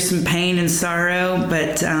go through some pain and sorrow.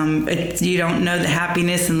 but you don't know the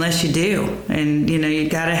happiness unless you do. And, you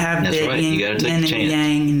got to have That's the right. You gotta take yin and a chance.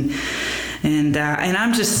 yang. And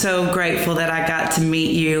I'm just so grateful that I got to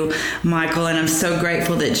meet you, Michael, and I'm so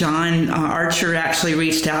grateful that John Archer actually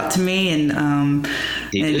reached out to me and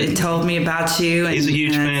did. told me about you. He's a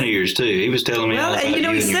huge fan of yours too. He was telling me all Well, about and you he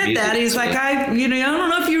and your said music, that. He's so- like, I don't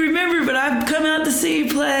know if you remember, but I've come out to see you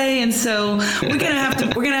play, and so we're gonna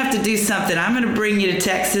have to do something. I'm gonna bring you to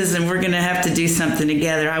Texas, and we're gonna have to do something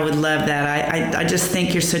together. I would love that. I just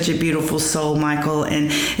think you're such a beautiful soul, Michael.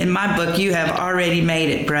 And in my book, you have already made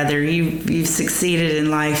it, brother. You've succeeded in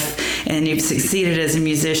life, and you've succeeded as a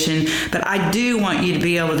musician. But I do want you to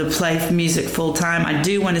be able to play music full time. I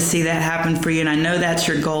do want to see that happen for you, and I know that's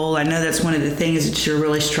your goal. I know that's one of the things that you're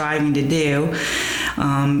really striving to do.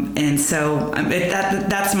 And so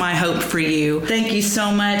that's my hope for you. Thank you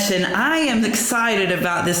so much. And I am excited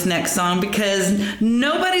about this next song because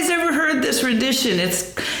nobody's ever heard this rendition.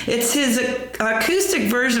 It's his acoustic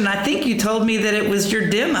version. I think you told me that it was your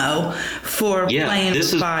demo for Playing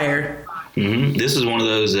with Fire. This is one of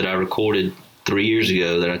those that I recorded 3 years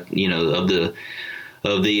ago that of the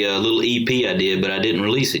little EP I did, but I didn't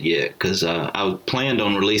release it yet because I planned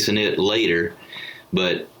on releasing it later,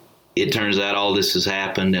 but it turns out all this has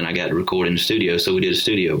happened and I got to record in the studio, so we did a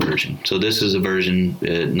studio version. So this is a version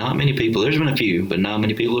not many people, there's been a few, but not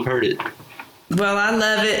many people have heard it. Well, I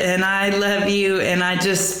love it, and I love you, and I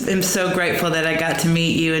just am so grateful that I got to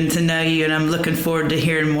meet you and to know you, and I'm looking forward to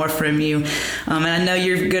hearing more from you. And I know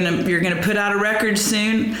you're gonna put out a record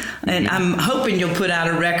soon, and I'm hoping you'll put out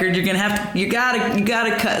a record. You're gonna you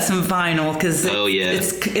gotta cut some vinyl because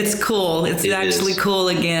it's cool. It's actually cool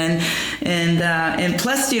again, and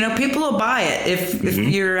plus people will buy it if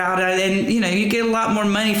you're out, and you get a lot more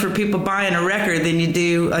money for people buying a record than you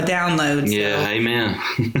do a download. So. Yeah,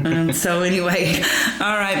 amen. So anyway.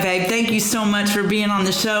 All right, babe. Thank you so much for being on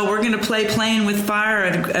the show. We're going to play Playing with Fire,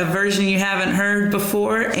 a version you haven't heard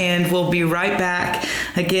before, and we'll be right back.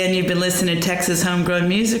 Again, you've been listening to Texas Homegrown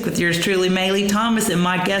Music with yours truly, Maylee Thomas, and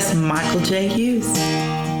my guest, Michael J. Hughes.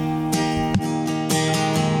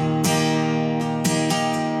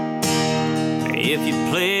 If you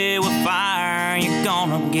play with fire, you're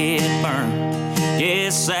gonna get burned.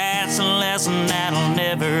 Guess that's a lesson that I'll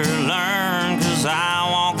never learn, 'cause I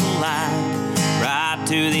walk the line right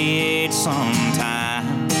to the edge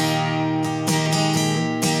sometimes.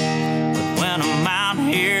 But when I'm out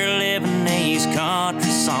here living these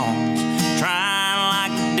country songs, trying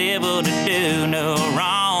like the devil to do no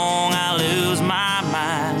wrong, I lose my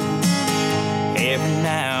mind every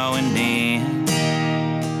now and then.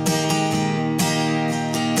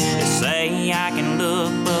 They say I can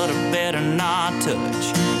look, but I better not touch.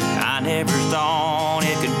 I never thought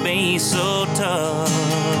it could be so tough.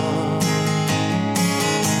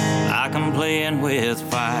 Like I'm playing with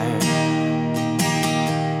fire.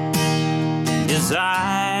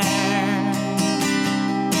 Desire,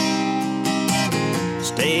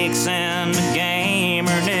 stakes in the game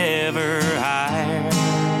are never higher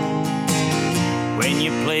when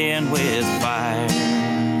you're playing with fire.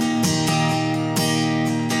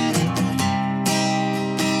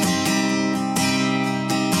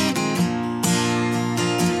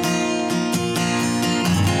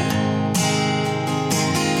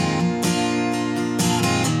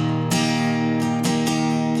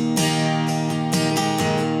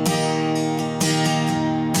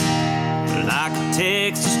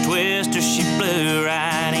 Texas twister, she blew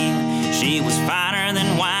right in. She was finer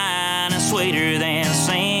than wine and sweeter than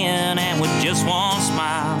sin, and with just one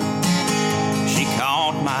smile, she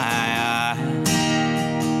caught my eye.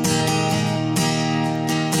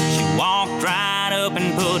 She walked right up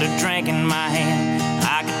and put a drink in my hand.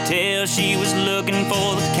 I could tell she was looking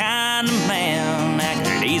for the kind of man that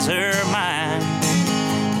could ease her mind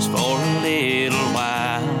just for a little while.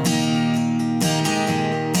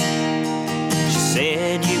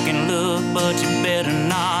 Said you can look, but you better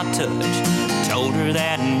not touch. Told her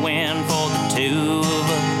that and went for the two of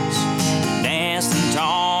us. Danced and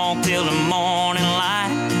talked till the morning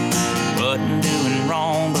light. Wasn't doing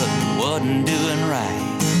wrong, but wasn't doing right.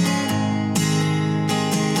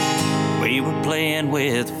 We were playing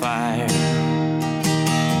with fire.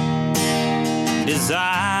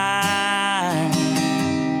 Desire,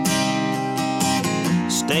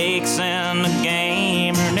 stakes in the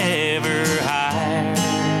game are never high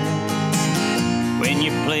when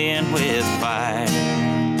you're playing with fire.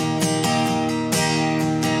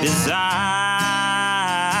 Desire,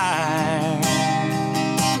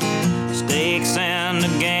 stakes in the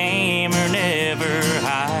game are never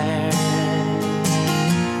high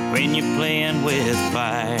when you're playing with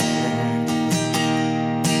fire.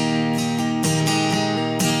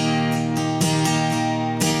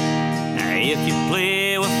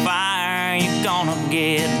 Play with fire, you're gonna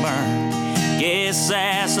get burned. Guess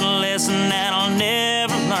that's a lesson that I'll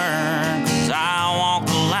never learn. 'Cause I walk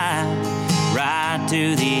the line right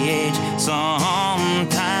to the edge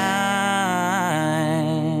sometimes.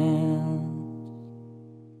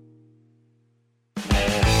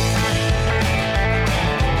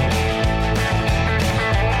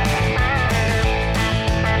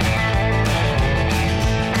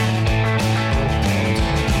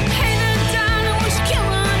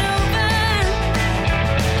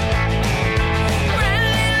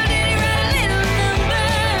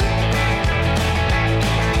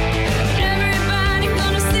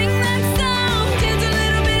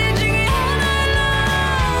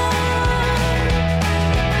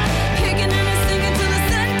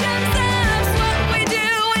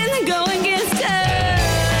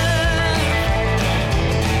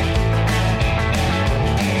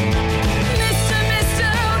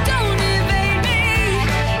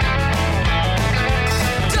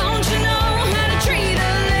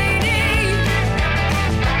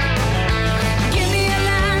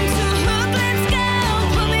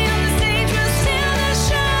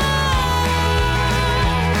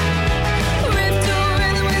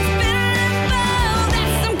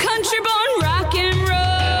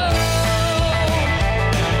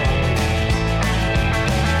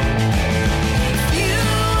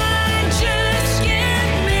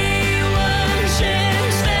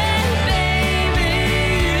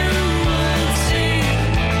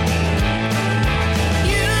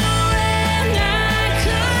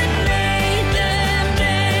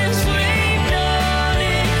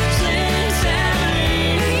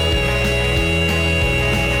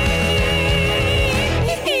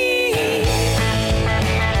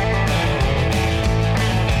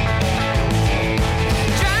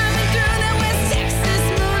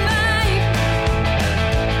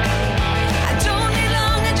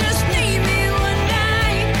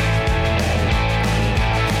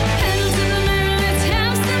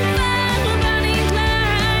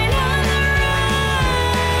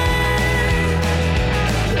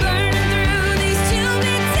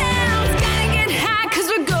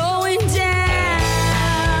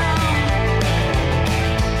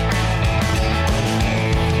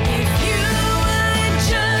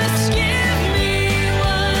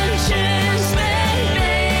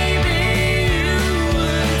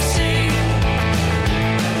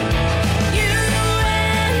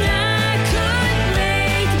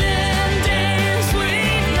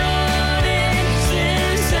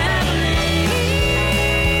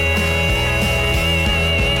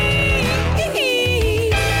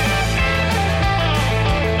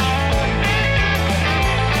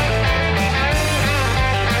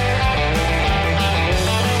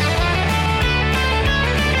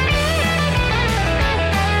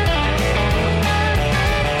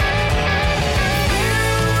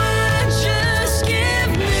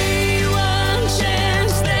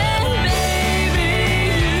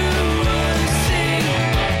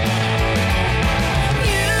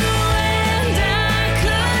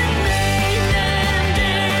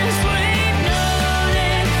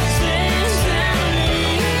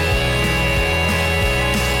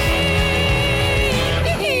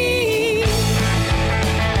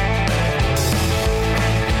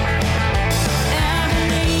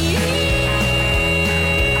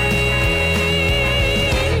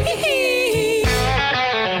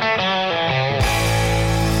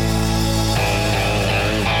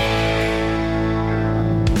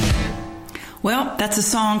 Well, that's a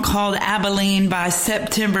song called Abilene by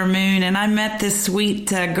September Moon, and I met this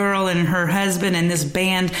sweet girl and her husband and this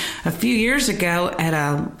band a few years ago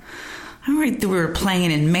at we were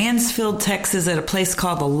playing in Mansfield, Texas at a place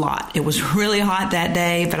called The Lot. It was really hot that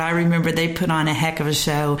day, but I remember they put on a heck of a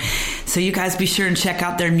show. So you guys be sure and check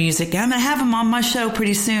out their music. I'm going to have them on my show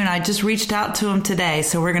pretty soon. I just reached out to them today,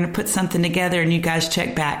 so we're going to put something together and you guys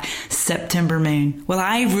check back. September Moon. Well,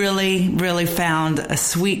 I really, really found a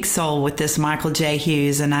sweet soul with this Michael J.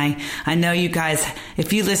 Hughes, and I know you guys,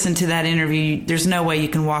 if you listen to that interview, there's no way you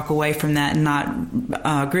can walk away from that and not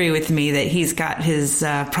agree with me that he's got his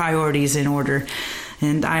priorities in order.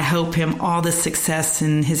 And I hope him all the success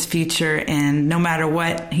in his future. And no matter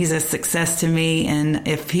what, he's a success to me. And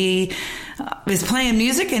if he is playing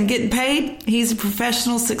music and getting paid, he's a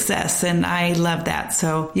professional success, and I love that.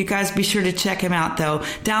 So you guys be sure to check him out, though.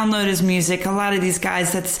 Download his music. A lot of these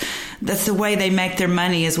guys, that's the way they make their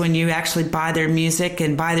money, is when you actually buy their music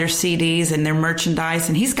and buy their CDs and their merchandise,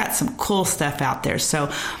 and he's got some cool stuff out there.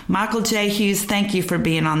 So Michael J. Hughes, thank you for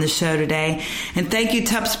being on the show today, and thank you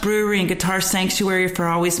Tups Brewery and Guitar Sanctuary for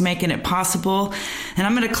always making it possible. And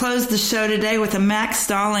I'm going to close the show today with a Max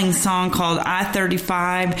Stallings song called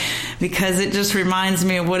I-35, because it just reminds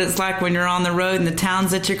me of what it's like when you're on the road and the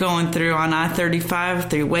towns that you're going through on I-35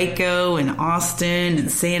 through Waco and Austin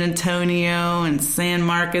and San Antonio and San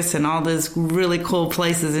Marcos and all those really cool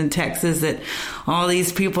places in Texas that all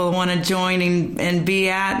these people want to join and be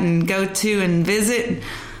at and go to and visit.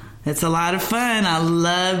 It's a lot of fun. I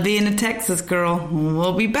love being a Texas girl.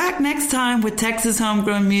 We'll be back next time with Texas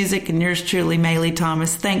Homegrown Music, and yours truly, Maylee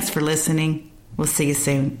Thomas. Thanks for listening. We'll see you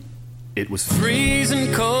soon. It was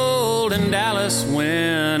freezing cold in Dallas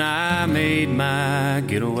when I made my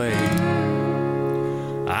getaway.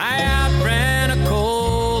 I outran a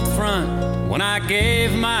cold front when I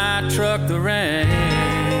gave my truck the reins.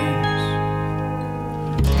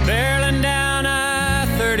 Barreling down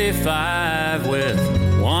I-35 with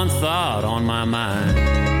one thought on my mind.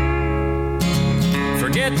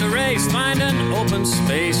 Forget the race, find an open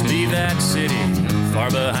space, leave that city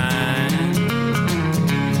far behind.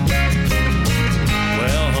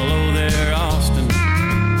 Well, hello there, Austin.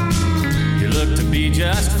 You look to be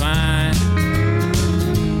just fine.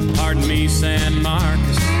 Pardon me, San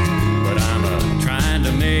Marcos, but I'm trying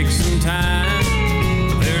to make some time.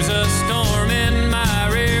 There's a storm in my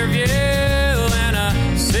rear view and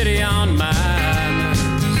a city on my nerves.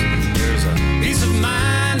 There's a peace of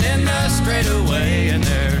mind in the straightaway, and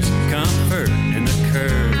there's comfort in the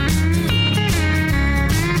curves.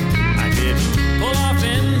 I didn't pull off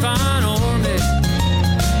in Von Ormond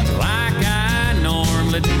like I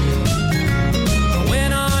normally do. I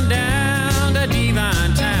went on down to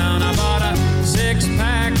Devine Town. I bought a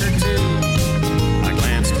six-pack or two. I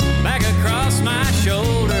glanced back across my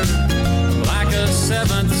shoulder like a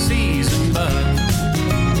seventh season bug.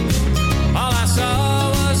 All I saw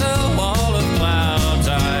was a wall of clouds.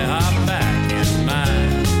 I hopped back in my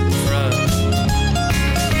truck.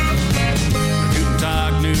 Guten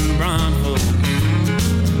Tag, New Braunfels.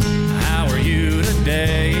 How are you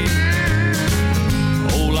today?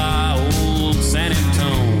 Hola, old San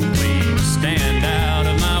Antone, please stand out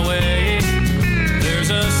of my way. There's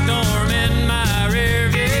a storm in my rear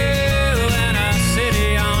view and a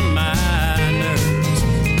city on my nerves.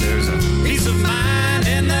 There's a peace of mind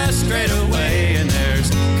in the straightaway, and there's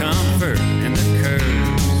comfort in the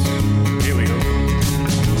curves. Here we go.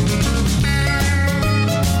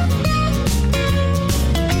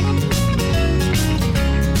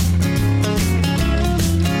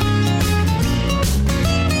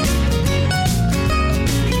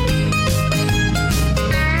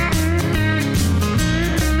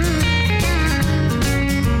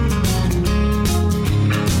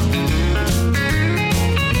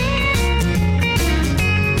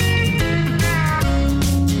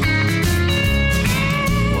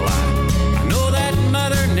 Well, I know that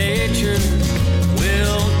Mother Nature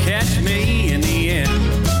will catch me in the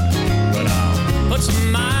end, but I'll put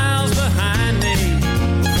some miles behind me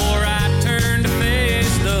before I turn to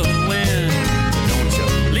face the wind. Don't you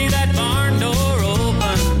leave that barn door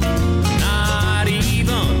open, not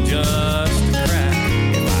even just a crack.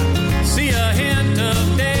 If I see a hint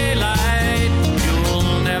of daylight,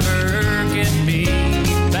 you'll never get me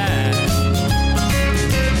back.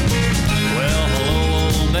 Well, hello,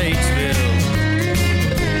 old Batesville.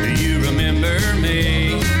 Do you remember me?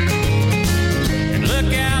 And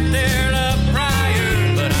look out there, La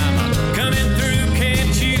Pryor, but I'm coming through,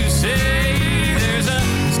 can't you see? There's a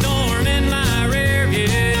storm in my rear view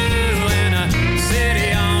and a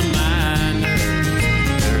city on my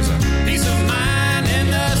nerves. There's a peace of mind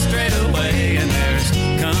in the straightaway, and there's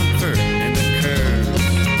comfort in the curves.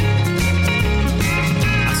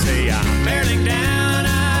 I say I'm barreling down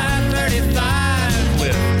I-35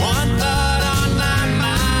 with one thought on my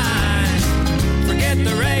mind. Forget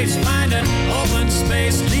the race, find an open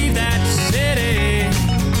space, leave that city,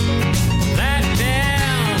 that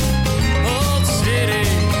damn old city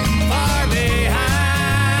far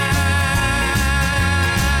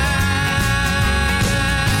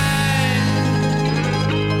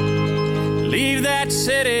behind. Leave that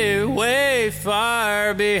city way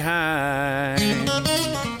far behind.